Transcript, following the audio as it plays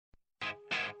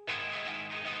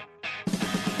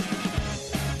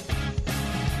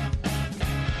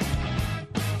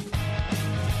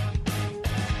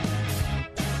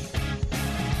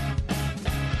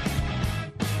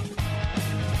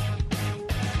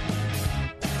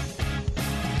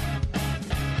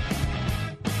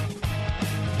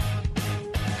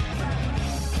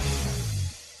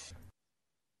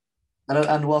Hello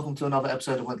and welcome to another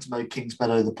episode of Went to Know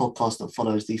Kingsmeadow, the podcast that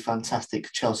follows the fantastic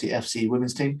Chelsea FC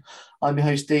women's team. I'm your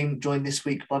host, Dean, joined this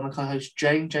week by my co-host,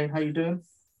 Jane. Jane, how you doing?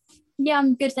 Yeah,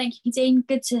 I'm good, thank you, Dean.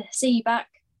 Good to see you back.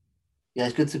 Yeah,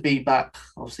 it's good to be back,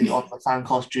 obviously, on the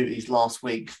fancast duties last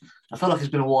week. I feel like it's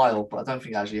been a while, but I don't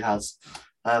think it actually has.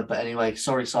 But anyway,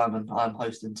 sorry, Simon, I'm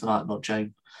hosting tonight, not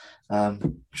Jane.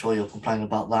 I'm sure you'll complain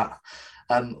about that.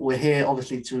 We're here,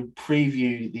 obviously, to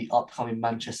preview the upcoming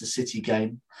Manchester City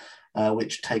game,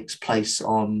 which takes place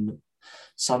on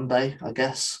Sunday, I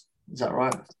guess. Is that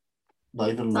right? Not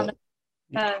even Sunday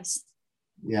look. first.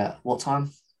 Yeah. What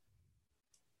time?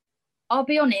 I'll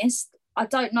be honest, I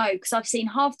don't know because I've seen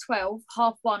 12:30,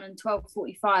 1:30, and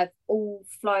 12:45 all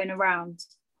flowing around,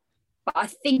 but I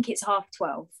think it's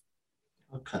 12:30.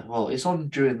 Okay. Well, it's on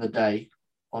during the day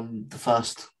on the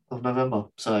 1st of November.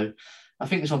 So I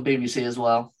think it's on BBC as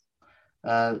well.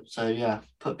 So yeah,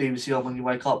 put BBC on when you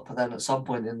wake up, and then at some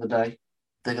point in the day,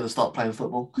 they're going to start playing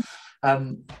football.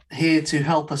 Here to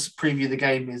help us preview the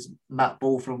game is Matt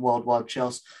Ball from Worldwide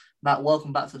Chelsea. Matt,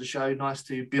 welcome back to the show. Nice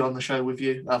to be on the show with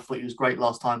you. I thought you was great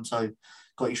last time, so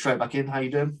got you straight back in. How you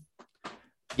doing?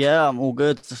 Yeah, I'm all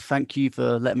good. Thank you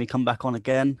for letting me come back on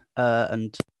again.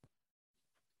 And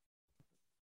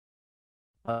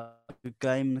a good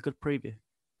game and a good preview.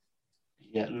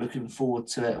 Yeah, looking forward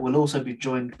to it. We'll also be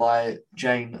joined by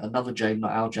Jane, another Jane,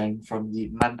 not our Jane, from the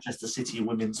Manchester City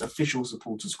Women's official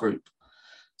supporters group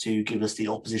to give us the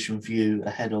opposition view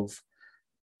ahead of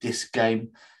this game.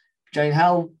 Jane,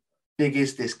 how big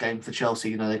is this game for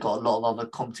Chelsea? You know, they've got a lot of other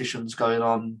competitions going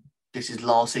on. This is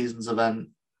last season's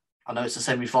event. I know it's a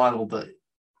semi-final, but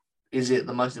is it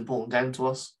the most important game to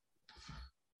us?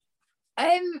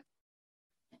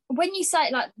 When you say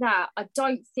it like that, I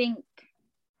don't think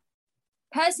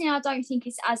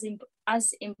it's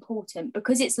as important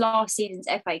because it's last season's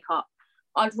FA Cup.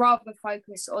 I'd rather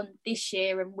focus on this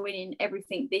year and winning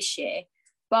everything this year.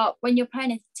 But when you're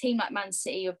playing a team like Man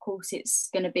City, of course, it's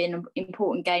going to be an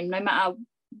important game, no matter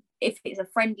if it's a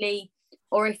friendly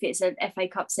or if it's an FA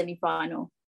Cup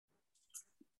semi-final.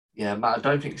 Yeah, Matt, I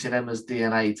don't think it's in Emma's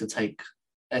DNA to take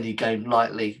any game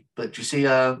lightly. But do you see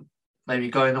her maybe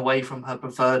going away from her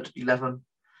preferred 11,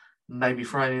 maybe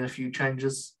throwing in a few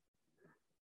changes?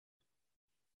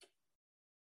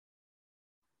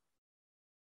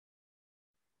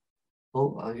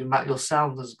 Oh, Matt, your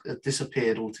sound has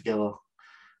disappeared altogether.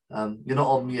 You're not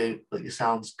on mute, but your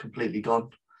sound's completely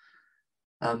gone.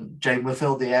 Jane, we'll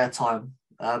fill the airtime.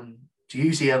 Do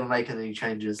you see ever making any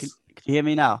changes? Can you hear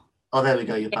me now? Oh, there we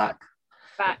go. You're back.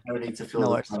 No need to fill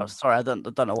No, the time. sorry, I don't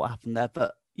know what happened there,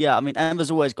 but yeah, I mean,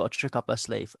 Emma's always got a trick up her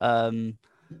sleeve.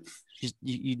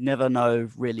 You never know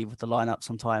really with the lineup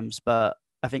sometimes, but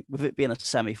I think with it being a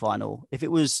semi-final, if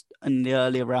it was in the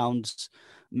earlier rounds,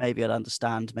 maybe I'd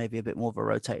understand, maybe a bit more of a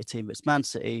rotated team. But it's Man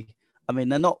City. I mean,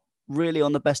 they're not really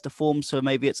on the best of form, so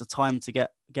maybe it's a time to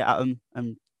get at them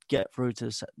and get through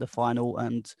to the final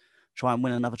and try and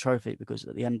win another trophy, because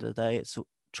at the end of the day, it's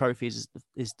trophies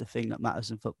is the thing that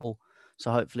matters in football.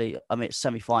 So hopefully, I mean, it's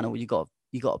semi-final. You got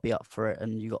to be up for it,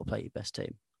 and you got to play your best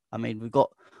team. I mean,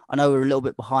 I know we're a little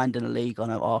bit behind in the league. I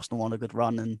know Arsenal on a good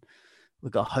run, and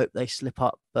we've got to hope they slip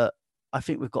up. But I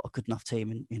think we've got a good enough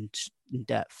team in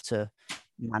depth to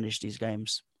manage these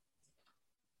games.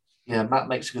 Yeah, Matt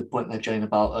makes a good point there, Jane,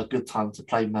 about a good time to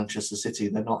play Manchester City.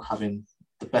 They're not having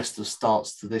the best of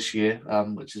starts to this year,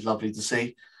 which is lovely to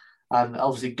see. And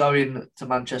obviously, going to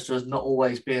Manchester has not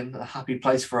always been a happy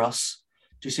place for us.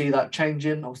 Do you see that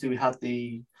changing? Obviously, we had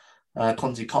the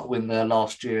Conti Cup win there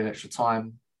last year in extra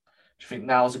time. Do you think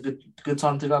now is a good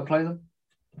time to go and play them?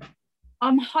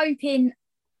 I'm hoping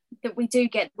that we do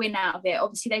get win out of it.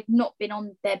 Obviously, they've not been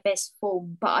on their best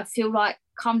form, but I feel like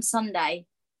come Sunday,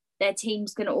 their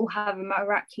team's going to all have a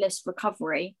miraculous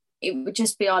recovery. It would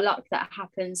just be our luck that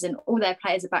happens and all their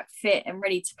players are back fit and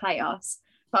ready to play us.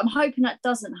 But I'm hoping that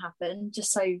doesn't happen,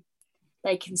 just so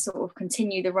they can sort of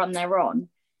continue the run they're on.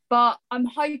 But I'm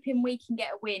hoping we can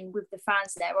get a win with the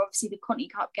fans there. Obviously, the Conti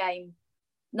Cup game,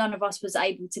 none of us was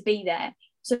able to be there.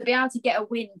 So to be able to get a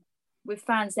win with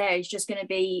fans there is just going to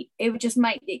be, it would just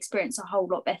make the experience a whole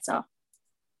lot better.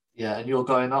 Yeah, and you're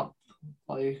going up,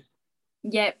 are you?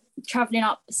 Yeah, travelling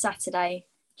up Saturday,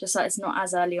 just so it's not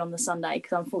as early on the Sunday,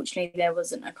 because unfortunately there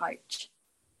wasn't a coach.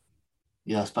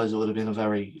 Yeah, I suppose it would have been a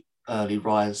very early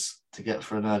rise to get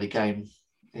for an early game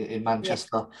in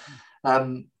Manchester.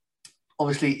 Yeah.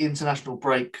 Obviously, international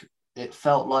break, it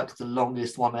felt like the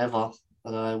longest one ever. I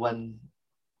don't know when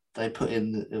they put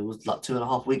in, it was like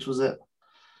 2.5 weeks, was it?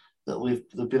 That we've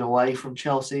been away from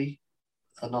Chelsea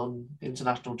and on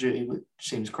international duty, which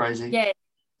seems crazy. Yeah,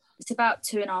 it's about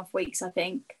 2.5 weeks, I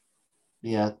think.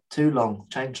 Yeah, too long.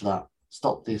 Change that.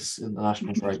 Stop this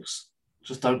international breaks.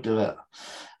 Just don't do it.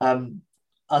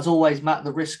 As always, Matt,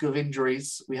 the risk of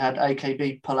injuries, we had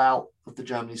AKB pull out of the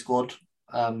Germany squad.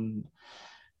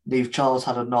 Neve Charles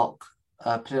had a knock.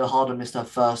 Pernilla Harder missed her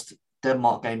first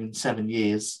Denmark game in 7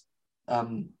 years.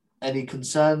 Any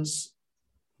concerns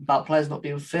about players not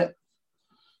being fit?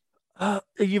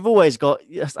 You've always got,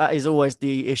 yes, that is always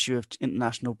the issue of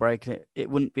international break. It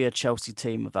wouldn't be a Chelsea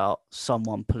team without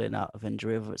someone pulling out of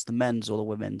injury, whether it's the men's or the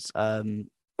women's. And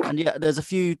yeah, there's a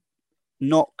few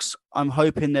knocks. I'm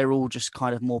hoping they're all just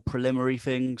kind of more preliminary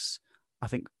things. I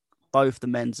think both the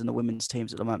men's and the women's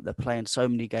teams at the moment, they're playing so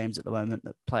many games at the moment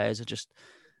that players are just,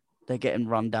 they're getting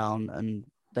run down and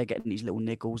they're getting these little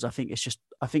niggles. I think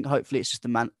hopefully it's just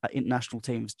the international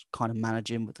teams kind of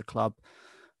managing with the club,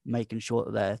 making sure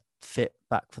that they're fit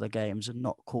back for the games and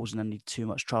not causing any too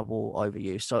much trouble over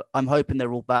you. So I'm hoping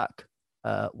they're all back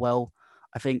well.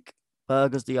 I think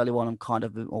Berger's the only one I'm kind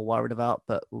of a bit more worried about,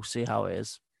 but we'll see how it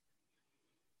is.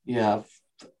 Yeah, I've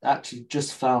actually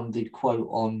just found the quote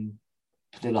on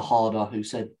Pernilla Harder, who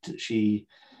said she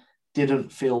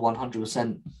didn't feel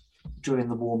 100% during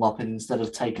the warm-up, and instead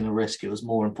of taking a risk, it was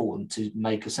more important to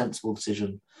make a sensible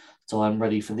decision. So I'm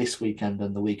ready for this weekend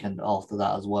and the weekend after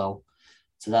that as well.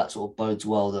 So that sort of bodes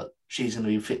well that she's going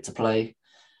to be fit to play.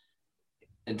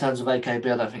 In terms of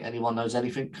AKB, I don't think anyone knows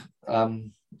anything. But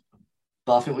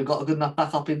I think we've got a good enough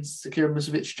backup in Sakira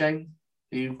Musovic, Jane.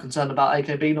 Are you concerned about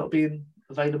AKB not being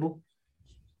available?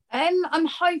 I'm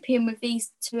hoping with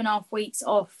these 2.5 weeks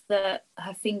off that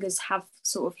her fingers have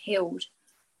sort of healed.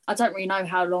 I don't really know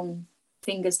how long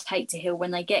fingers take to heal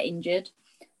when they get injured.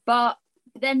 But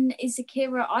then is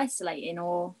Sakira isolating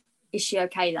or is she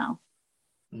okay now?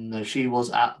 No, she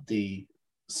was at the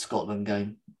Scotland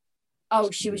game.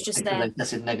 Oh, she was just there. They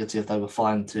tested negative. They were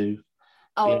fine to.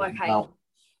 Oh, okay. Out.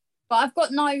 But I've got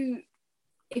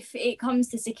if it comes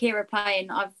to Sakira playing,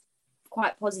 I'm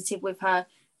quite positive with her.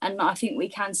 And I think we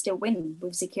can still win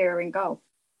with Sakira in goal.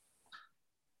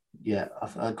 Yeah,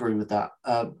 I agree with that.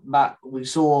 Matt, we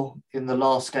saw in the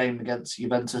last game against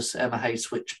Juventus, Emma Hayes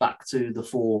switch back to the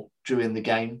 4 during the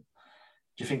game.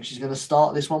 Do you think she's going to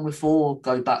start this one with 4 or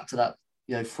go back to that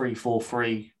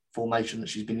 3-4-3 formation that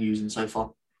she's been using so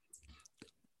far?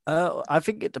 I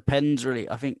think it depends, really.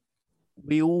 I think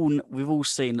we've all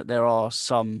seen that there are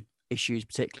some issues,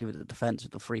 particularly with the defence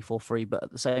of the 3-4-3, but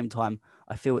at the same time,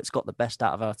 I feel it's got the best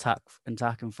out of our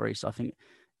attacking three. So I think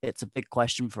it's a big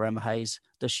question for Emma Hayes.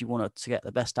 Does she want to get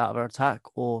the best out of her attack,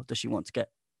 or does she want to get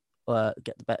a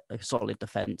solid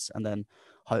defence and then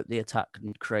hope the attack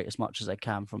can create as much as they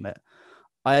can from it?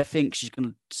 I think she's going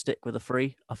to stick with a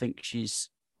 3. I think she's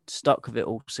stuck with it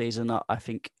all season. I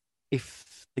think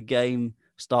if the game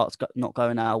starts not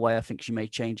going our way, I think she may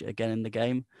change it again in the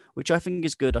game, which I think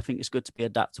is good. I think it's good to be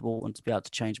adaptable and to be able to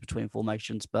change between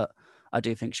formations, but I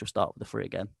do think she'll start with the 3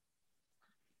 again.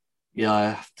 Yeah, I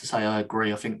have to say I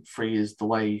agree. I think 3 is the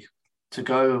way to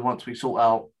go. And once we sort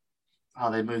out how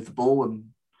they move the ball and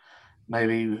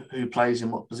maybe who plays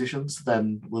in what positions,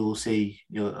 then we will see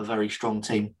a very strong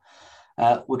team.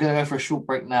 We're going to go for a short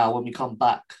break now. When we come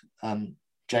back,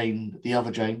 Jane, the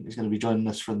other Jane, is going to be joining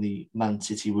us from the Man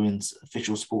City Women's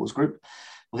Official Supporters Group.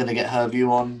 We're going to get her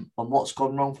view on what's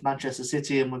gone wrong for Manchester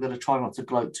City, and we're going to try not to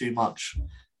gloat too much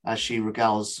as she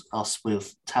regales us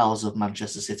with tales of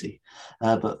Manchester City.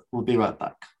 But we'll be right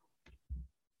back.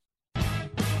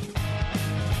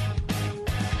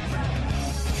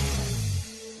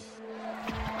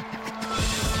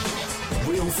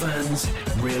 Real fans,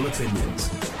 real opinions.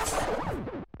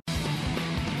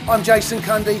 I'm Jason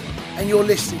Cundy, and you're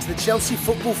listening to the Chelsea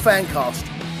Football Fancast.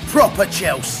 Proper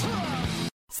Chelsea.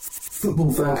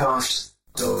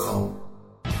 Footballfancast.com.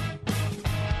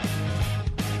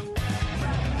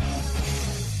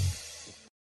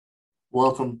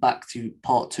 Welcome back to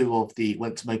part 2 of the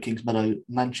Went to Mow Kingsmeadow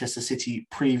Manchester City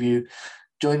preview.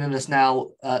 Joining us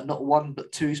now, not one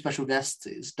but 2 special guests.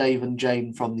 It's Dave and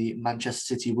Jane from the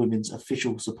Manchester City Women's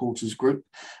Official Supporters Group.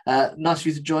 Nice for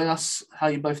you to join us. How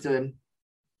are you both doing?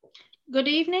 Good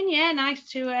evening. Yeah, nice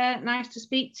to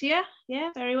speak to you. Yeah,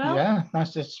 very well. Yeah,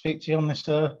 nice to speak to you on this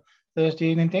Thursday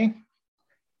evening, Dean.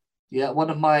 Yeah, one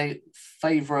of my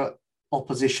favourite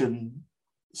opposition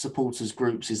supporters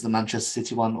groups is the Manchester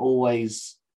City one.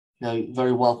 Always,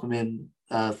 very welcoming.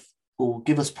 Will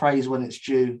give us praise when it's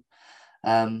due.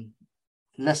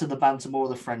 Less of the banter, more of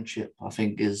the friendship, I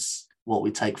think, is what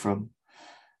we take from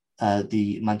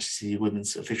the Manchester City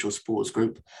Women's Official Supporters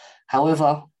Group.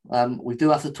 However, we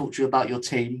do have to talk to you about your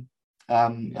team,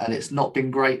 and it's not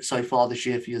been great so far this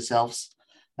year for yourselves.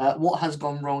 What has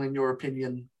gone wrong in your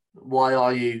opinion? Why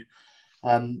are you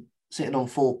sitting on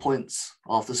 4 points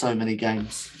after so many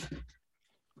games?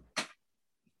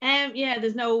 Yeah,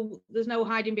 there's no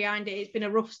hiding behind it. It's been a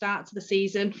rough start to the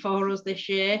season for us this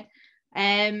year.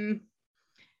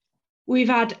 We've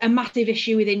had a massive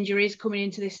issue with injuries coming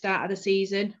into this start of the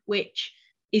season, which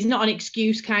is not an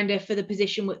excuse kind of for the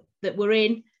position that we're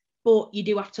in, but you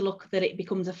do have to look that it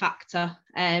becomes a factor.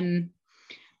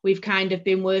 We've kind of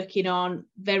been working on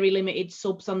very limited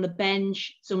subs on the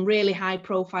bench, some really high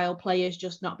profile players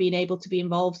just not being able to be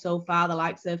involved so far, the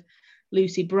likes of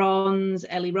Lucy Bronze,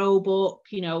 Ellie Roebuck,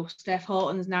 Steph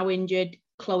Horton's now injured,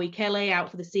 Chloe Kelly out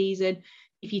for the season.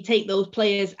 If you take those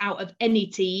players out of any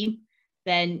team,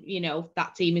 then,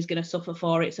 that team is going to suffer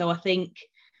for it. So I think,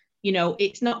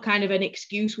 it's not kind of an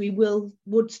excuse. We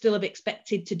would still have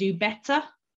expected to do better.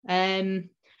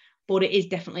 But it is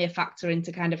definitely a factor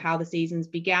into kind of how the season's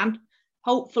began.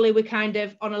 Hopefully we're kind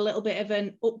of on a little bit of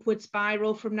an upward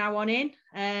spiral from now on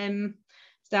in,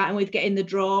 starting with getting the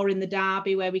draw in the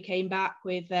derby where we came back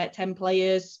with 10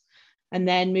 players and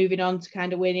then moving on to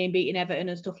kind of winning, beating Everton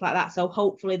and stuff like that. So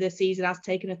hopefully the season has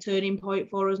taken a turning point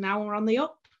for us now and we're on the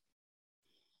up.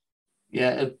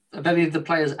 Yeah, have any of the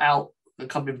players out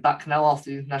coming back now after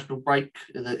the international break?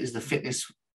 Is the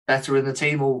fitness better in the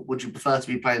team, or would you prefer to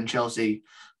be playing Chelsea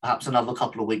perhaps another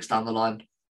couple of weeks down the line?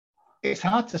 It's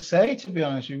hard to say, to be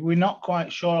honest with you. We're not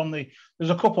quite sure on there's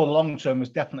a couple of long-termers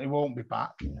definitely won't be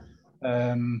back.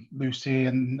 Lucy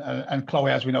and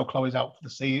Chloe, as we know, Chloe's out for the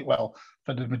season,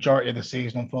 for the majority of the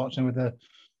season, unfortunately, with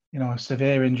a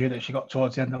severe injury that she got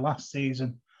towards the end of last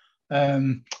season.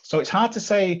 So it's hard to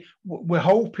say. We're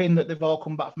hoping that they've all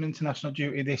come back from international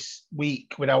duty this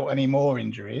week without any more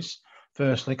injuries,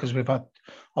 firstly, because we've had,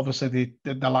 obviously,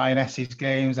 the Lionesses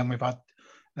games, and we've had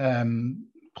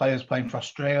players playing for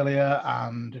Australia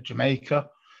and Jamaica.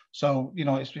 So,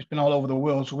 it's been all over the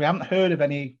world. So we haven't heard of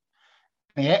any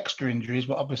extra injuries,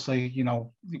 but obviously,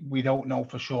 we don't know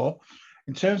for sure.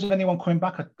 In terms of anyone coming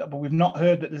back, but we've not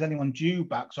heard that there's anyone due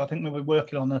back. So I think we'll be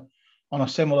working on a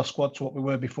similar squad to what we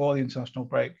were before the international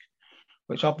break,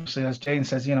 which obviously, as Jane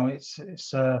says,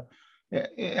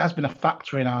 it has been a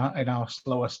factor in our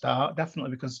slower start,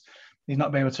 definitely, because he's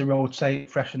not been able to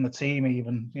rotate, freshen the team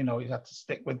even. He's had to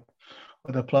stick with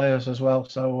the players as well.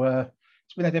 So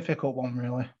it's been a difficult one,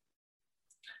 really.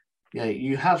 Yeah,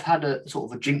 you have had a sort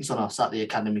of a jinx on us at the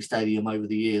Academy Stadium over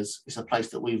the years. It's a place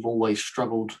that we've always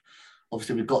struggled.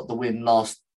 Obviously, we got the win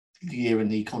last year in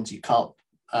the Conti Cup.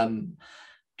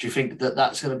 Do you think that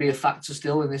that's going to be a factor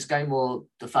still in this game, or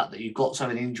the fact that you've got so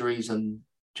many injuries and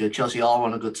Chelsea are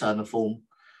on a good turn of form,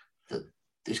 that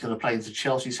it's going to play into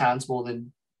Chelsea's hands more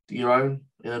than your own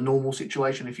in a normal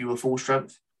situation if you were full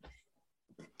strength?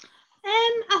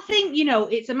 I think,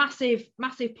 it's a massive,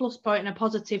 massive plus point and a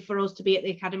positive for us to be at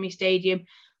the Academy Stadium.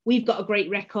 We've got a great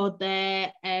record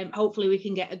there. Hopefully we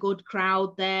can get a good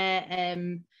crowd there,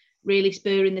 really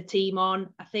spurring the team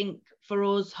on. I think for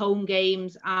us, home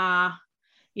games are,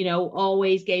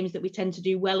 always games that we tend to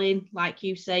do well in. Like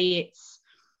you say, it's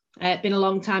been a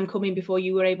long time coming before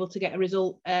you were able to get a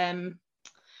result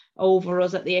over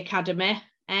us at the Academy.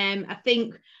 I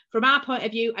think from our point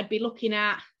of view, I'd be looking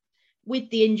at, with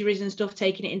the injuries and stuff,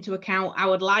 taking it into account, I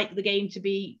would like the game to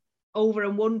be over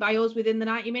and won by us within the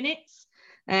 90 minutes.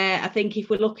 I think if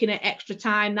we're looking at extra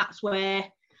time, that's where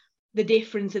the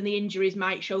difference and the injuries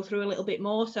might show through a little bit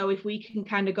more. So if we can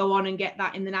kind of go on and get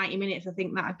that in the 90 minutes, I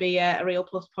think that'd be a real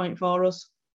plus point for us.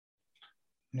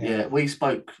 Yeah, we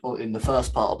spoke in the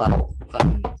first part about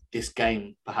this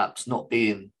game perhaps not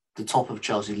being the top of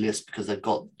Chelsea's list because they've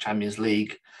got Champions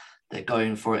League. They're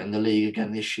going for it in the league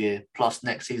again this year, plus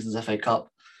next season's FA Cup.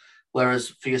 Whereas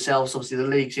for yourselves, obviously the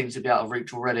league seems to be out of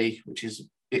reach already, which is a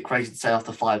bit crazy to say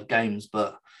after 5 games,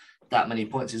 but that many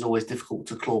points is always difficult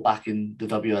to claw back in the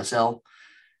WSL.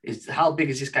 How big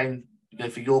is this game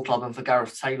for your club and for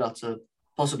Gareth Taylor to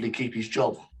possibly keep his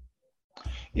job?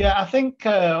 Yeah, I think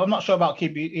I'm not sure about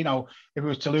keeping. If he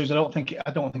was to lose, I don't think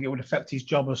it would affect his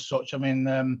job as such. I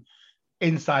mean,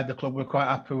 inside the club, we're quite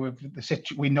happy with the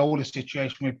situation. We know the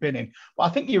situation we've been in, but I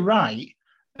think you're right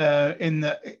in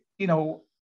that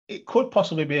it could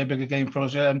possibly be a bigger game for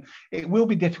us. It will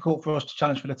be difficult for us to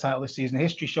challenge for the title this season.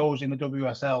 History shows in the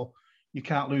WSL you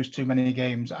can't lose too many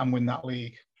games and win that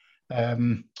league.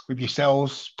 With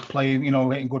yourselves playing,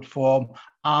 hitting good form,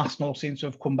 Arsenal seem to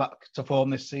have come back to form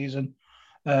this season.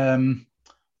 So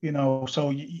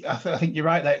I think you're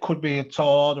right that it could be a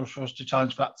tall order for us to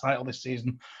challenge for that title this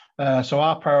season. So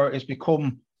our priorities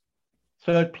become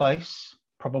 3rd place,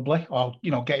 probably, or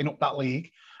getting up that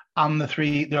league. And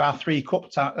there are 3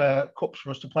 cups for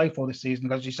us to play for this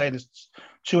season. As you say, there's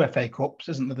 2 FA Cups,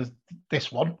 isn't there? There's this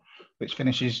one, which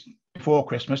finishes before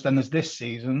Christmas. Then there's this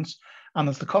season's, and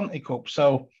there's the Conti Cup.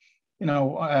 So,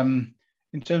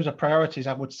 in terms of priorities,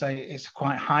 I would say it's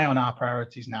quite high on our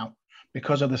priorities now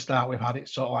because of the start we've had.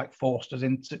 It's sort of like forced us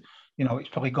into, it's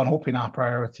probably gone up in our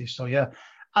priorities. So yeah,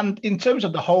 and in terms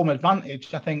of the home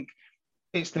advantage, I think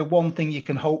it's the one thing you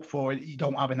can hope for. You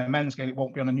don't have in the men's game. It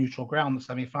won't be on a neutral ground, the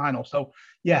semi-final. So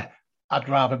yeah, I'd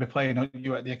rather be playing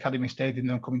you at the Academy Stadium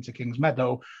than coming to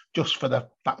Kingsmeadow, just for the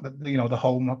fact that the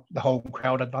home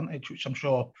crowd advantage, which I'm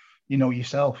sure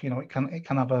yourself. It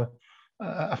can have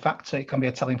a factor. It can be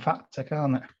a telling factor,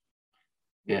 can't it?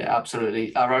 Yeah,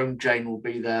 absolutely. Our own Jane will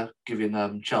be there,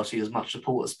 giving Chelsea as much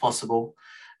support as possible.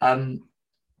 I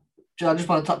just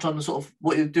want to touch on the sort of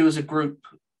what you do as a group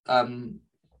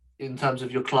in terms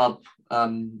of your club.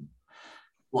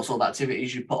 What sort of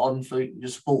activities you put on for your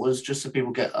supporters, just so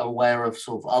people get aware of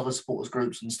sort of other supporters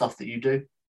groups and stuff that you do?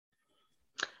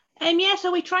 Yeah,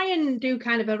 so we try and do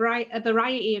kind of a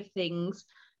variety of things.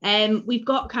 We've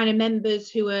got kind of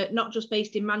members who are not just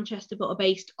based in Manchester, but are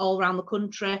based all around the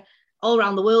country, all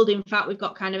around the world. In fact, we've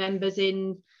got kind of members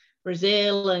in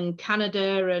Brazil and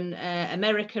Canada and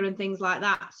America and things like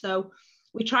that. So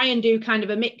we try and do kind of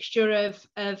a mixture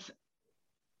of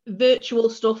virtual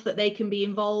stuff that they can be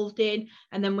involved in,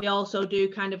 and then we also do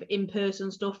kind of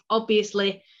in-person stuff,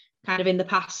 obviously kind of in the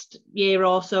past year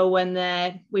or so when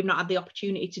we've not had the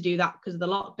opportunity to do that because of the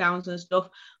lockdowns and stuff,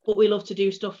 but we love to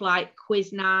do stuff like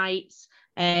quiz nights,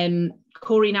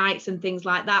 curry nights and things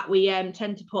like that. We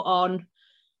tend to put on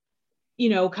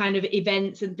kind of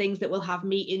events and things that will have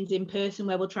meetings in person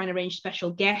where we'll try and arrange special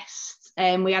guests.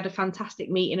 We had a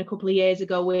fantastic meeting a couple of years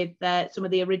ago with some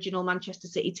of the original Manchester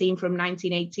City team from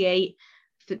 1988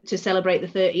 to celebrate the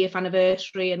 30th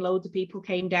anniversary, and loads of people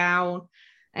came down.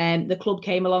 The club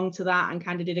came along to that and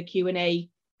kind of did a Q&A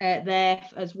there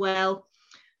as well.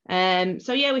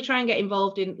 So yeah, we try and get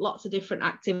involved in lots of different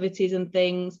activities and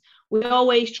things. We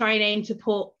always try and aim to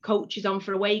put coaches on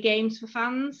for away games for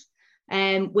fans,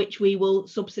 which we will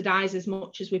subsidise as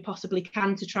much as we possibly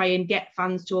can to try and get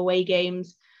fans to away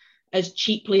games as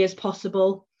cheaply as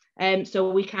possible.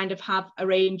 So we kind of have a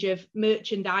range of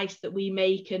merchandise that we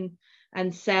make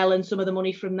and sell, and some of the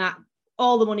money from that,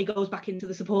 all the money goes back into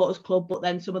the supporters club, but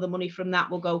then some of the money from that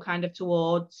will go kind of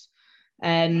towards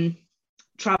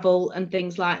travel and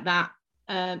things like that.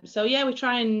 So yeah, we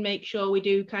try and make sure we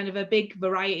do kind of a big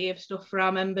variety of stuff for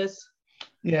our members.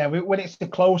 Yeah, when it's a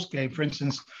close game, for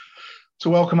instance, to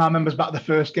welcome our members back, the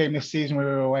first game this season, we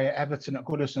were away at Everton at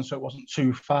Goodison, so it wasn't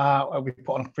too far. We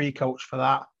put on a free coach for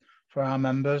that, for our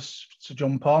members to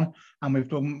jump on. And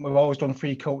we've always done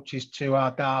free coaches to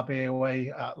our derby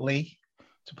away at Leigh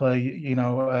to play,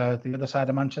 the other side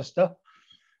of Manchester.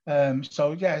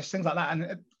 So yeah, it's things like that.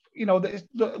 And,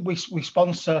 we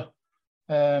sponsor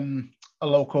a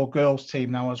local girls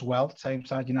team now as well,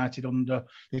 Tameside United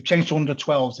they've changed to under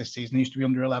 12s this season. They used to be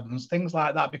under 11s, things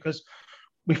like that, because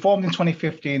we formed in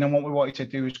 2015, and what we wanted to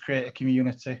do is create a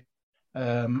community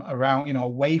around,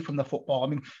 away from the football. I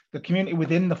mean, the community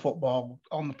within the football,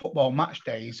 on the football match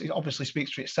days, it obviously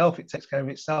speaks for itself. It takes care of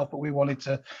itself, but we wanted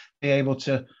to be able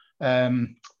to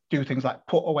do things like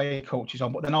put away coaches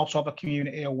on, but then also have a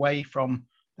community away from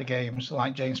the games,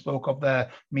 like Jane spoke of,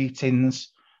 their meetings,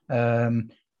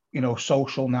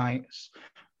 social nights.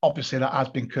 Obviously, that has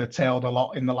been curtailed a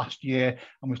lot in the last year,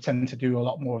 and we've tended to do a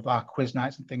lot more of our quiz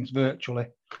nights and things virtually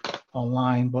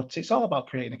online. But it's all about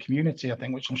creating a community, I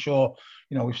think, which I'm sure,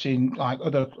 we've seen like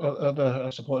other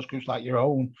supporters groups like your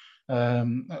own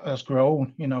has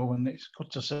grown, and it's good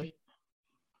to see.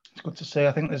 It's good to see.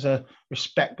 I think there's a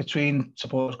respect between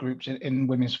supporters groups in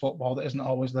women's football that isn't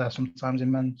always there sometimes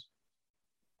in men's.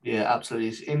 Yeah, absolutely.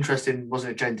 It's interesting,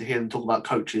 wasn't it, Jane, to hear them talk about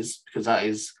coaches, because that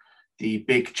is the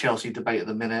big Chelsea debate at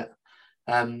the minute.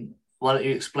 Why don't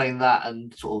you explain that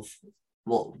and sort of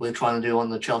what we're trying to do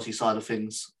on the Chelsea side of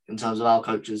things in terms of our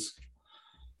coaches?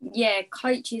 Yeah,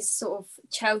 coaches sort of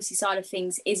Chelsea side of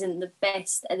things isn't the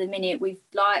best at the minute.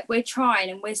 We're trying,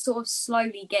 and we're sort of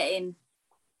slowly getting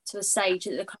to a stage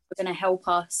that the club are going to help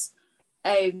us.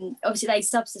 Obviously they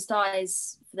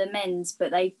subsidise for the men's,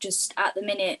 but they just at the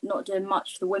minute not doing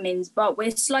much for the women's. But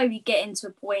we're slowly getting to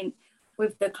a point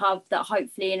with the club that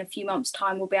hopefully in a few months'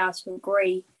 time we'll be able to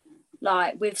agree,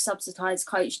 like with subsidised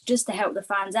coach, just to help the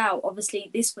fans out.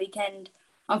 Obviously this weekend,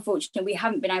 unfortunately, we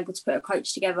haven't been able to put a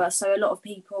coach together, so a lot of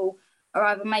people are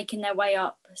either making their way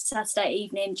up Saturday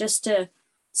evening just to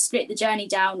split the journey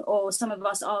down, or some of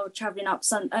us are travelling up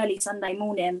early Sunday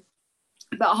morning.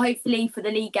 But hopefully for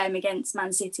the league game against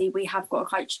Man City, we have got a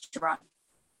coach to run.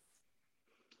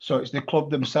 So it's the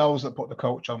club themselves that put the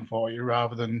coach on for you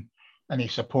rather than any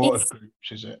supporters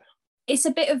groups, is it? It's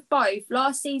a bit of both.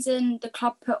 Last season, the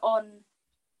club put on...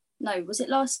 No, was it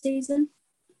last season?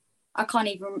 I can't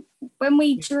even. When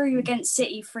we drew against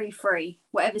City 3-3,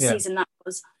 whatever season that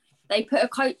was, they put a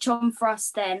coach on for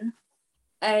us then.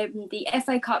 The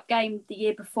FA Cup game the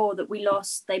year before that we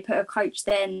lost, they put a coach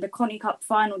then. The Conti Cup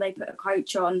final, they put a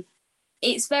coach on.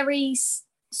 It's very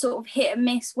sort of hit and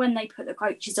miss when they put the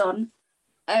coaches on.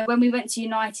 When we went to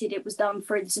United, it was done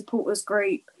through the supporters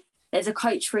group. There's a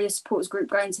coach through the supporters group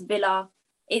going to Villa.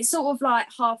 It's sort of like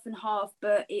half and half,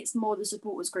 but it's more the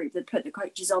supporters group that put the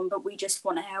coaches on, but we just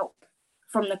want to help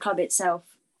from the club itself.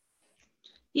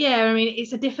 Yeah, I mean,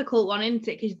 it's a difficult one, isn't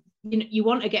it? Because you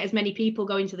want to get as many people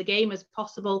going to the game as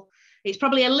possible. It's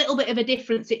probably a little bit of a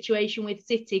different situation with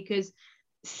City because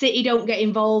City don't get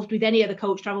involved with any of the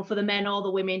coach travel for the men or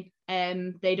the women.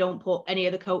 They don't put any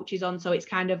of the coaches on, so it's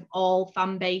kind of all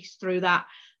fan based through that.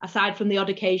 Aside from the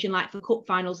odd occasion, like for cup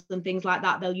finals and things like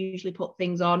that, they'll usually put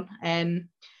things on.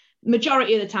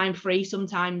 Majority of the time free,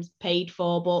 sometimes paid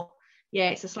for, but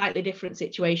yeah, it's a slightly different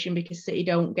situation because City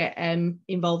don't get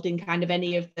involved in kind of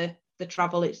any of the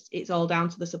travel. It's all down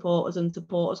to the supporters and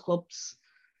supporters clubs.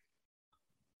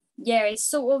 Yeah, it's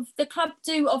sort of, the club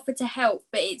do offer to help,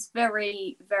 but it's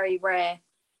very, very rare.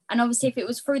 And obviously if it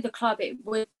was through the club, it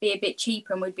would be a bit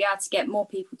cheaper and we'd be able to get more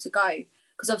people to go.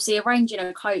 Because obviously arranging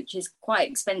a coach is quite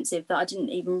expensive, that I didn't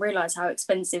even realise how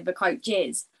expensive a coach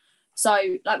is. So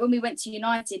like when we went to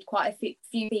United, quite a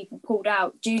few people pulled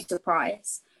out due to the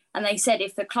price. And they said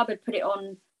if the club had put it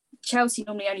on, Chelsea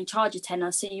normally only charge a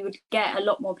tenner, so you would get a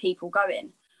lot more people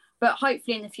going. But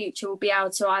hopefully in the future, we'll be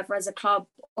able to either as a club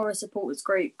or a supporters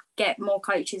group, get more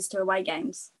coaches to away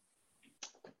games.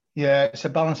 Yeah, it's a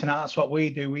balancing act. That's what we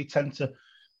do. We tend to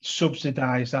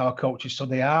subsidise our coaches so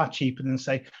they are cheaper than,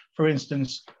 say, for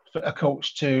instance, a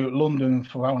coach to London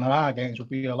for one of our games would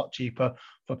be a lot cheaper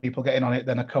for people getting on it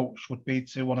than a coach would be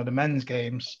to one of the men's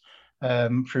games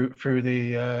through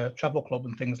the travel club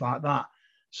and things like that.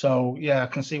 So, yeah, I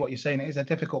can see what you're saying. It is a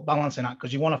difficult balancing act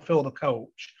because you want to fill the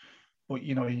coach, but,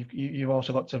 you know, you've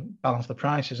also got to balance the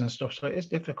prices and stuff. So it is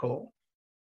difficult.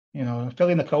 You know,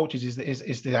 filling the coaches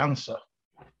is the answer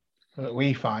that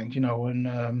we find, you know,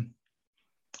 and,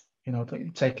 you know,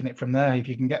 taking it from there. If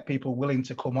you can get people willing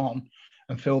to come on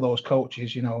and fill those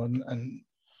coaches, you know, and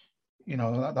you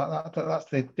know, that's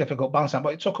the difficult balance.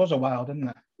 But it took us a while, didn't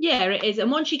it? Yeah, it is.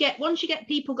 And once you get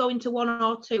people going to one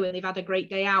or two and they've had a great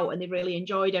day out and they've really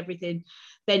enjoyed everything,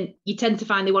 then you tend to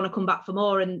find they want to come back for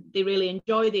more and they really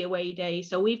enjoy the away day.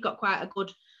 So we've got quite a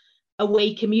good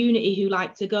away community who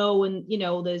like to go, and you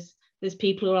know, there's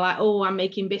people who are like, oh, I'm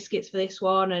making biscuits for this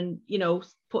one, and you know,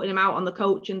 putting them out on the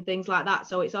coach and things like that.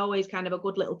 So it's always kind of a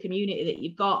good little community that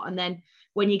you've got. And then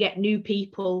when you get new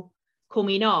people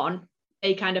coming on,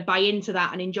 they kind of buy into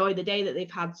that and enjoy the day that they've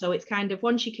had. So it's kind of,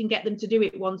 once you can get them to do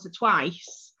it once or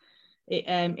twice,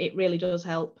 it really does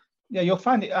help. Yeah, you'll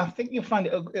find it. I think you'll find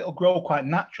it'll grow quite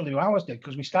naturally. Ours did,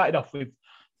 because we started off with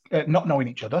not knowing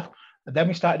each other. And then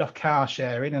we started off car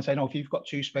sharing and saying, oh, if you've got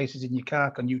 2 spaces in your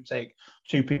car, can you take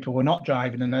 2 people who are not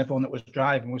driving? And everyone that was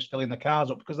driving was filling the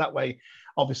cars up, because that way,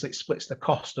 obviously, it splits the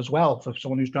cost as well for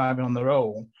someone who's driving on their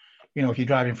own. You know, if you're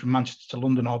driving from Manchester to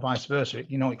London or vice versa,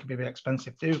 you know, it can be very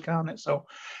expensive too, can't it? So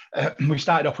we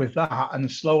started off with that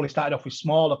and slowly started off with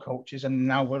smaller coaches, and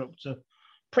now we're up to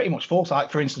pretty much full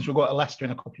size. For instance, we'll go to Leicester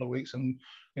in a couple of weeks, and,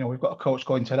 you know, we've got a coach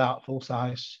going to that full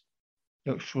size.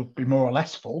 It should be more or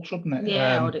less full, shouldn't it?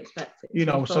 Yeah, I would expect it. You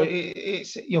know, so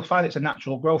it's you'll find it's a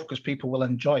natural growth because people will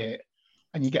enjoy it,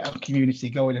 and you get a community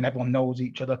going, and everyone knows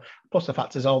each other. Plus, the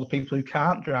fact is, all the people who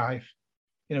can't drive,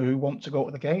 you know, who want to go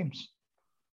to the games.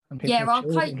 Yeah,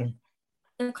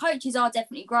 the coaches are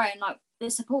definitely growing. Like the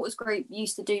supporters group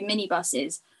used to do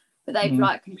minibuses, but they've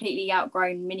like completely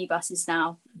outgrown minibuses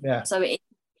now. Yeah. So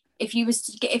if we was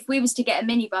to get a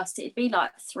minibus, it'd be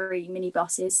like 3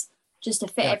 minibuses just to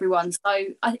fit everyone. So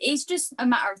it's just a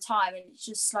matter of time, and it's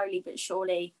just slowly but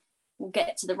surely we'll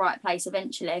get to the right place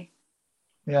eventually.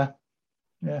 Yeah.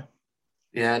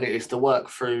 Yeah, and it's the work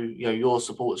through, you know, your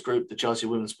supporters group, the Chelsea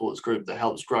Women's Supporters Group, that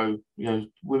helps grow, you know,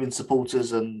 women's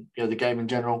supporters and, you know, the game in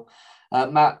general.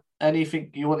 Matt,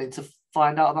 anything you wanted to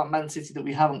find out about Man City that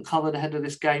we haven't covered ahead of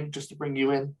this game, just to bring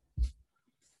you in?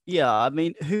 Yeah, I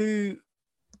mean,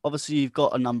 obviously you've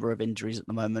got a number of injuries at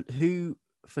the moment. Who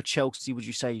for Chelsea would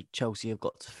you say Chelsea have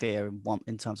got to fear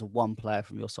in terms of one player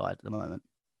from your side at the moment?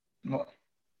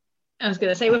 I was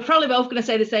going to say, we're probably both going to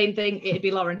say the same thing. It'd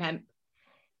be Lauren Hemp.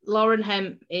 Lauren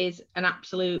Hemp is an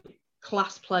absolute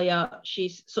class player.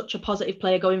 She's such a positive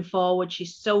player going forward.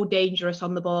 She's so dangerous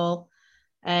on the ball.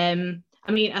 I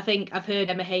mean, I think I've heard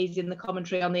Emma Hayes in the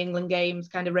commentary on the England games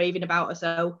kind of raving about her.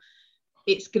 So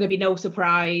it's going to be no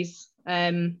surprise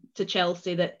to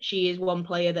Chelsea that she is one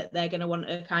player that they're going to want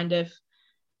to kind of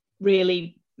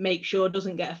really make sure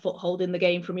doesn't get a foothold in the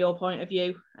game from your point of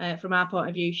view. From our point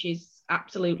of view, she's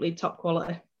absolutely top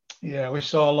quality. Yeah, we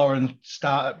saw Lauren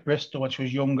start at Bristol when she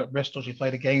was young at Bristol. She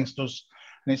played against us,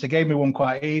 and it's a game we won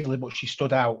quite easily, but she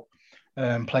stood out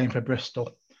playing for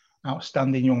Bristol.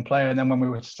 Outstanding young player. And then when we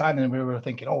were signing, we were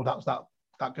thinking, oh, that's that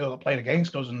girl that played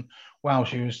against us. And wow,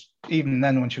 she was, even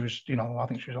then when she was, I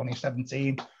think she was only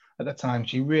 17 at the time,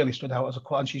 she really stood out as a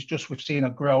quad. And we've seen her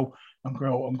grow and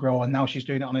grow and grow. And now she's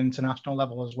doing it on an international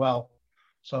level as well.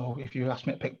 So if you ask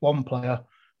me to pick one player,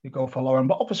 you go for Lauren.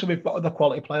 But obviously we've got other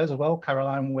quality players as well.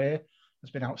 Caroline Weir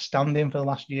has been outstanding for the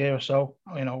last year or so.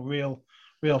 Real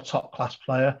top class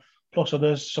player. Plus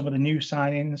others, some of the new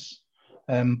signings.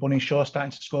 Bunny Shaw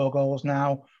starting to score goals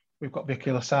now. We've got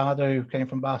Vicky Losada, who came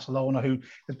from Barcelona, who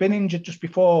has been injured just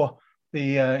before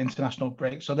the international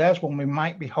break. So there's one we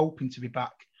might be hoping to be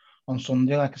back on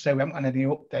Sunday. Like I say, we haven't had any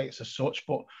updates as such,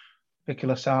 but Vicky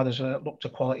Losada's looked a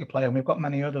quality player, and we've got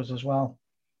many others as well,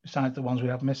 besides the ones we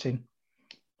have missing.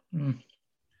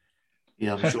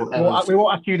 Yeah, I'm sure. We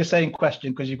won't ask you the same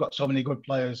question because you've got so many good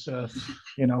players, so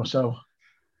we know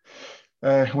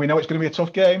it's going to be a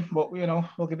tough game, but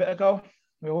we'll give it a go.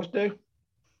 We always do.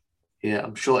 Yeah,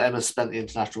 I'm sure Emma spent the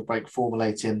international break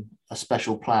formulating a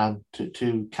special plan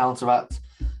to counteract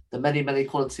the many, many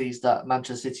qualities that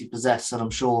Manchester City possess, and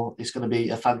I'm sure it's going to be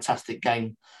a fantastic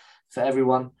game for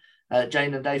everyone.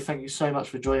 Jane and Dave, thank you so much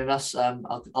for joining us.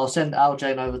 I'll send Al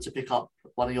Jane over to pick up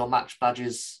one of your match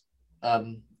badges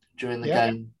during the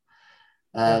game.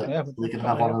 We can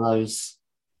have one of those.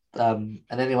 And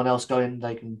anyone else going,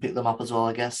 they can pick them up as well,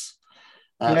 I guess.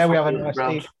 We have an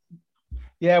OSC.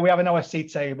 Yeah, we have an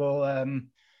OSC table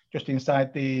just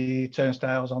inside the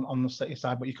turnstiles on the city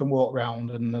side, but you can walk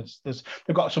around, and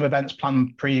they've got some events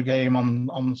planned pre-game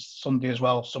on Sunday as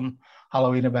well, some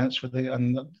Halloween events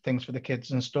and things for the kids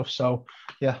and stuff. So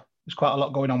yeah, there's quite a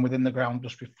lot going on within the ground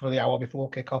just before the hour before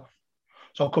kickoff.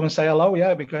 So come and say hello. Yeah,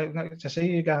 it'd be great to see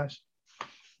you guys.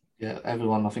 Yeah,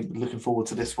 everyone, I think looking forward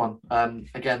to this one.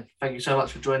 Again, thank you so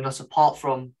much for joining us. Apart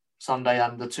from Sunday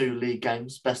and the 2 league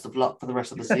games, best of luck for the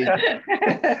rest of the season.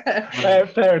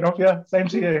 Fair enough, yeah. Same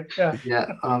to you.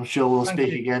 Yeah, I'm sure we'll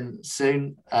speak again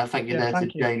soon. Thank you to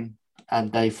Jane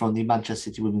and Dave from the Manchester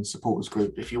City Women's Supporters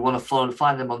Group. If you want to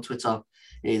find them on Twitter,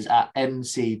 it is at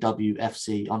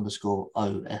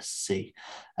MCWFC_OSC.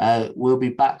 We'll be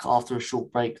back after a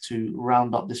short break to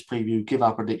round up this preview, give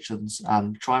our predictions,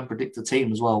 and try and predict the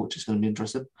team as well, which is going to be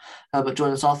interesting. But join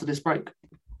us after this break.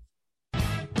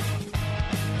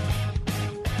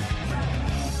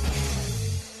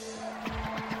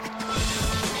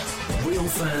 Real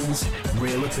fans,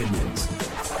 real opinions.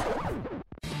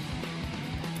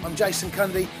 I'm Jason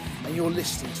Cundy, and you're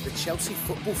listening to the Chelsea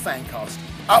Football Fancast.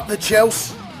 Up the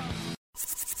Chelsea!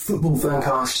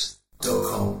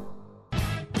 Footballfancast.com.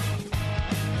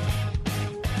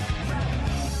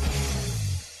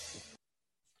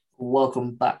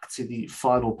 Welcome back to the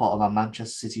final part of our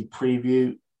Manchester City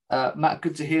preview. Matt,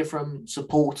 good to hear from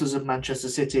supporters of Manchester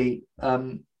City.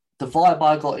 The vibe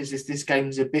I got is this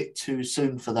game's a bit too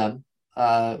soon for them,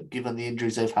 given the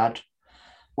injuries they've had.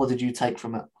 What did you take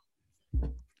from it?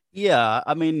 Yeah,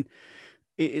 I mean,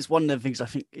 it's one of the things I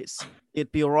think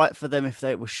it'd be all right for them if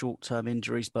they were short-term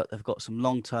injuries, but they've got some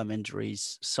long-term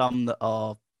injuries, some that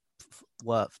are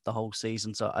worth the whole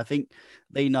season. So I think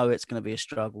they know it's going to be a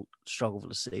struggle for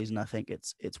the season. I think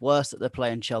it's worse that they're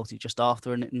playing Chelsea just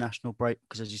after an international break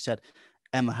because, as you said,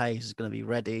 Emma Hayes is going to be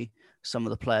ready. Some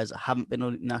of the players that haven't been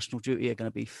on national duty are going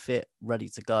to be fit, ready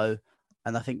to go.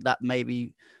 And I think that may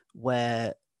be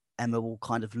where Emma will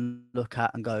kind of look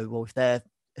at and go, well, if they've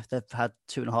had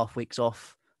 2.5 weeks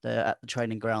off, they're at the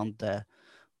training ground, they're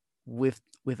with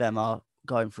Emma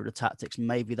going through the tactics,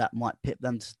 maybe that might pip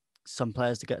them to some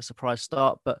players to get a surprise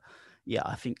start. But yeah,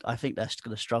 I think they're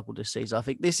going to struggle this season. I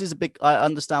think this is I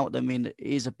understand what they mean. It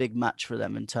is a big match for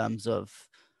them in terms of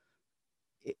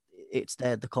it's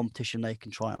the competition they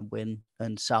can try and win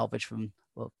and salvage from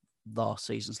last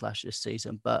season / this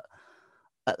season. But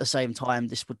at the same time,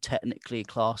 this would technically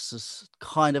class as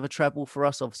kind of a treble for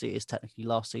us. Obviously, it is technically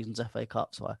last season's FA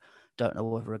Cup, so I don't know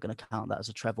whether we're going to count that as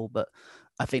a treble. But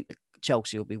I think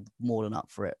Chelsea will be more than up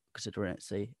for it, considering it's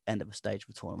the end of a stage of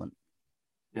the tournament.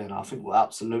 Yeah, no, I think we'll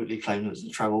absolutely claim it as a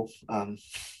treble,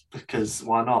 because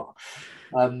why not?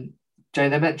 Jane,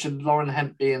 they mentioned Lauren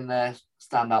Hemp being their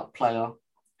standout player. Are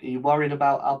you worried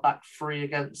about our back three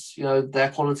against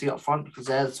their quality up front? Because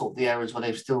they're sort of the areas where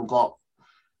they've still got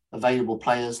available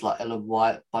players like Ellen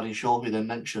White, Bunny Shaw, who they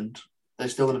mentioned. They're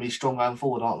still going to be strong going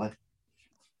forward, aren't they?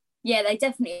 Yeah, they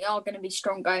definitely are going to be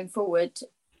strong going forward.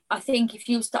 I think if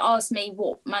you was to ask me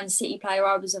what Man City player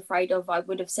I was afraid of, I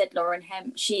would have said Lauren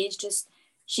Hemp. She's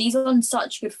she's on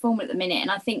such good form at the minute, and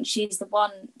I think she's the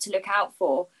one to look out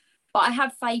for. But I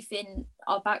have faith in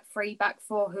our back three, back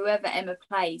four, whoever Emma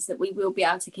plays, that we will be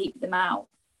able to keep them out.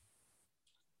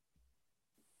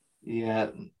 Yeah.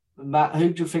 Matt,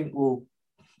 who do you think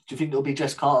it'll be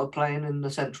Jess Carter playing in the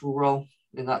central role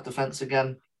in that defence again?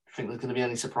 Do you think there's going to be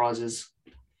any surprises?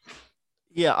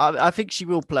 Yeah, I think she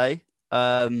will play.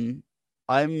 I'm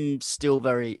still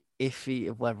very iffy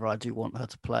of whether I do want her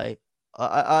to play.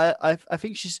 I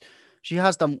think she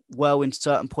has done well in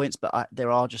certain points, but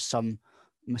there are just some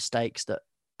mistakes that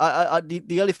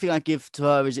the only thing I give to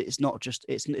her is it's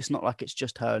not like it's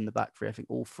just her in the back three. I think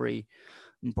all three,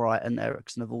 Bright and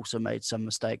Eriksson, have also made some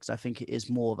mistakes. I think it is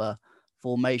more of a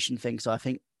formation thing. So I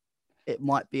think it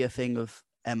might be a thing of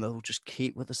Emma will just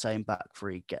keep with the same back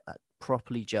three, get that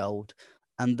properly gelled,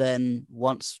 and then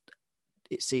once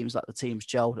it seems like the team's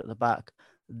gelled at the back,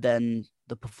 then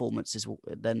the performances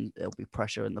then there'll be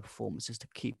pressure in the performances to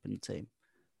keep in the team.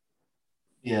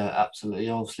 Yeah, absolutely.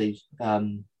 Obviously, I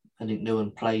think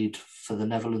Nguyen played for the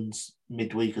Netherlands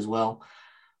midweek as well.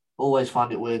 Always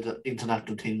find it weird that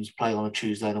international teams play on a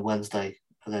Tuesday and a Wednesday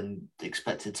and then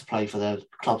expected to play for their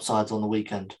club sides on the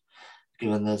weekend,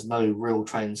 given there's no real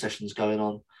training sessions going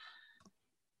on.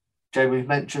 Jay, we've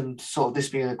mentioned sort of this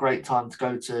being a great time to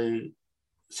go to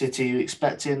City. Are you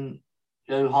expecting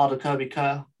Harder Kirby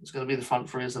Kerr? It's going to be the front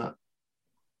three, isn't it?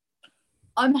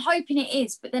 I'm hoping it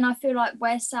is, but then I feel like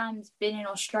where Sam's been in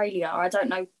Australia, I don't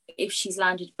know if she's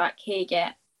landed back here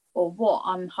yet or what.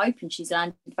 I'm hoping she's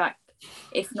landed back,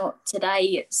 if not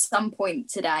today, at some point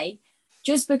today,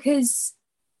 just because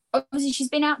obviously she's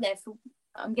been out there for,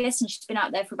 I'm guessing she's been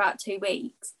out there for about 2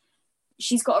 weeks.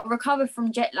 She's got to recover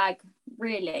from jet lag,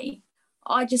 really.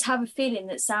 I just have a feeling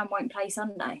that Sam won't play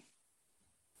Sunday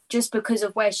just because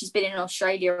of where she's been in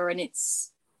Australia, and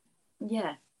it's,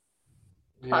 yeah.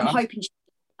 But I'm hoping she'll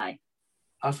play.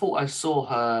 I thought I saw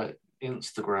her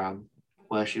Instagram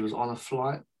where she was on a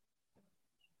flight.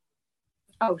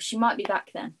 Oh, she might be back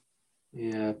then.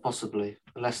 Yeah, possibly.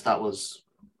 Unless that was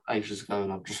ages ago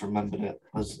and I've just remembered it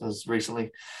as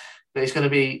recently. But it's going to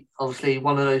be obviously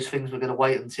one of those things we're going to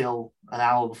wait until an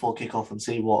hour before kickoff and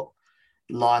see what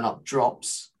lineup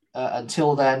drops.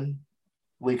 Until then,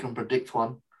 we can predict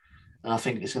one. And I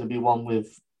think it's going to be one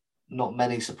with not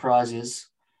many surprises.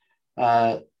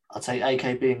 I'd say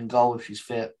AKB in goal if she's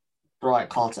fit. Bright,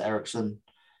 Carter, Eriksson,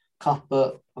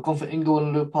 Cuthbert. I've gone for Ingle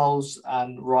and Leopolds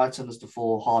and Wrighton as the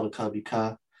four, Harder, Kirby,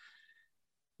 Kerr.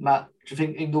 Matt, do you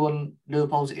think Ingle and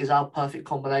Leopolds is our perfect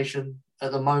combination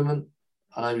at the moment?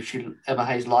 I know Emma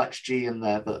Hayes likes G in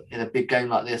there, but in a big game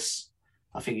like this,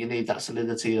 I think you need that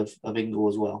solidity of Ingle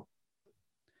as well.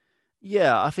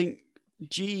 Yeah, I think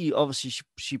G, obviously,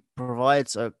 she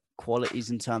provides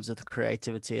qualities in terms of the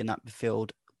creativity in that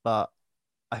midfield, but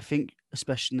I think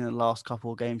especially in the last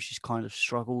couple of games, she's kind of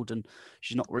struggled and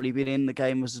she's not really been in the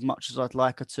game as much as I'd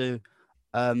like her to.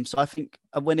 So I think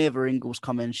whenever Ingle's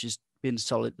come in, she's been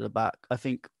solid at the back. I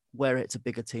think where it's a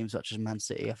bigger team such as Man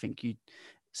City, I think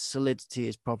solidity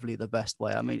is probably the best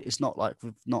way. I mean, it's not like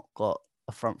we've not got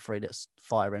a front three that's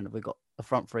firing. We've got a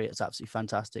front three that's absolutely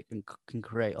fantastic and can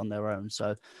create on their own.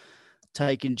 So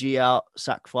taking G out,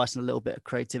 sacrificing a little bit of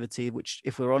creativity, which,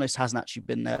 if we're honest, hasn't actually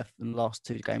been there in the last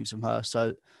 2 games from her.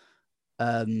 So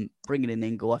bringing in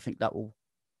Ingle, I think that will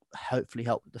hopefully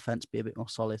help the defence be a bit more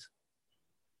solid.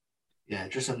 Yeah,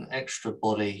 just an extra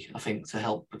body, I think, to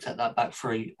help protect that back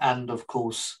three. And, of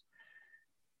course,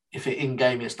 if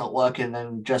in-game it's not working,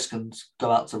 then Jess can go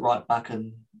out to right back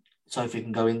and Sophie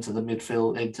can go into the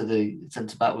midfield, into the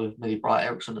centre-back with maybe Bright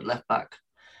Eriksson at left-back,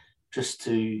 just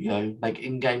to, make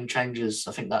in-game changes.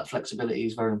 I think that flexibility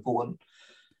is very important.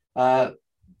 So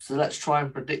let's try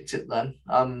and predict it then.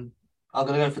 I'm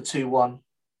going to go for 2-1.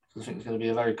 I think it's going to be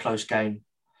a very close game,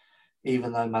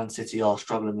 even though Man City are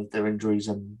struggling with their injuries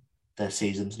and their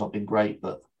season's not been great.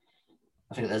 But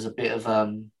I think there's a bit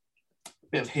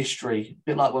of history, a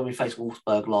bit like when we faced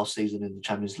Wolfsburg last season in the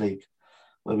Champions League,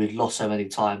 where we'd lost so many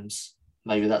times.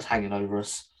 Maybe that's hanging over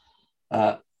us.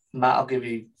 Matt, I'll give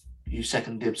you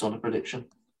second dibs on a prediction.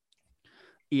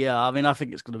 Yeah, I mean, I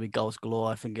think it's going to be goals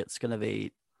galore. I think it's going to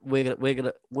be we're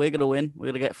gonna win. We're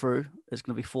gonna get through. It's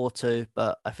going to be 4-2,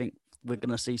 but I think we're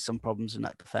going to see some problems in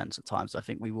that defence at times. I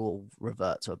think we will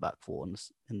revert to a back four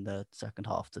in the second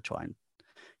half to try and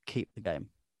keep the game.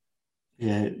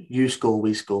 Yeah, you score,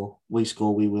 we score. We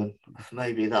score, we win.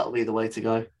 Maybe that'll be the way to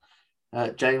go.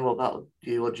 Jane, what about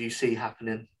you? What do you see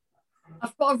happening?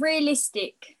 I've got a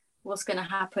realistic what's going to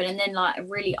happen and then like a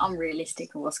really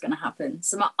unrealistic of what's going to happen.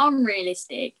 So my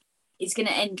unrealistic is going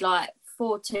to end like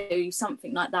 4-2,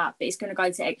 something like that, but it's going to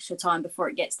go to extra time before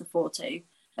it gets to 4-2.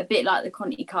 A bit like the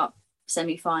Conti Cup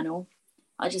semi-final.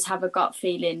 I just have a gut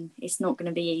feeling it's not going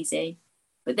to be easy.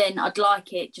 But then I'd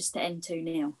like it just to end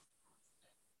 2-0.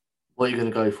 What are you going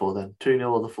to go for then?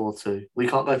 2-0 or the 4-2? We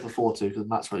can't go for 4-2 because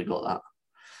Matt's already got that.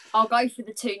 I'll go for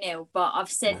the 2-0, but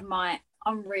I've said my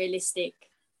unrealistic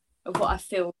of what I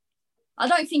feel. I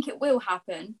don't think it will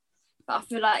happen, but I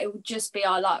feel like it will just be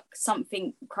our luck.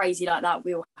 Something crazy like that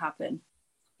will happen.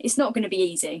 It's not going to be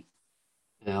easy.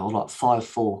 Yeah, or like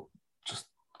 5-4. Just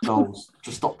goals.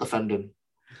 Just stop defending.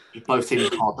 Both teams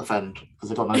can't defend because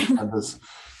they've got no defenders.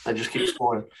 They just keep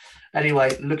scoring.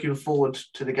 Anyway, looking forward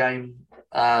to the game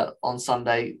on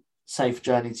Sunday. Safe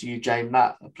journey to you, Jane.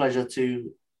 Matt, a pleasure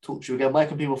to talk to you again. Where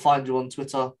can people find you on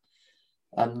Twitter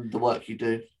and the work you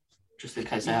do, just in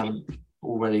case they haven't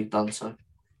already done so?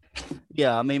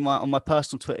 Yeah, I mean, on my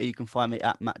personal Twitter, you can find me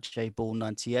at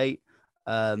MatchJBall98.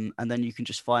 And then you can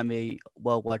just find me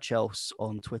Worldwide Chelsea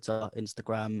on Twitter,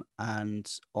 Instagram,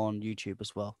 and on YouTube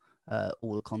as well.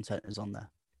 All the content is on there.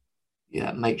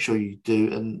 Yeah, make sure you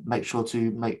do, and make sure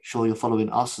you're following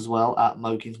us as well at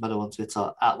Kingsmeadow on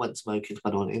Twitter, at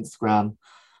Kingsmeadow on Instagram.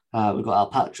 We've got our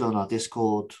Patreon, our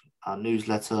Discord, our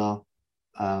newsletter,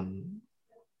 and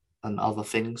other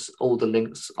things. All the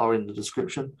links are in the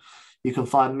description. You can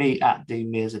find me at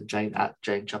Dean Mears and Jane at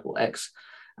Jane Chapel X,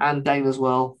 and Dane as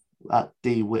well at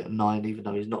DWhitton9, even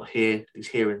though he's not here, he's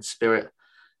here in spirit.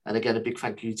 And again, a big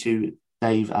thank you to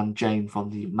Dave and Jane from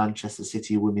the Manchester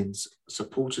City Women's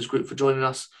Supporters Group for joining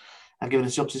us and giving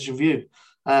us the opposition view.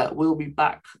 We'll be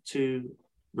back to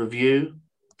review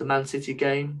the Man City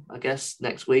game, I guess,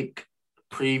 next week,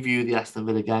 preview the Aston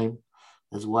Villa game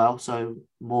as well. So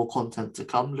more content to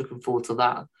come. Looking forward to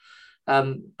that.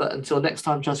 But until next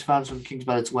time, Chelsea fans, from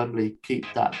Kingsmeadow to Wembley, keep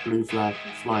that blue flag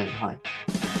flying high.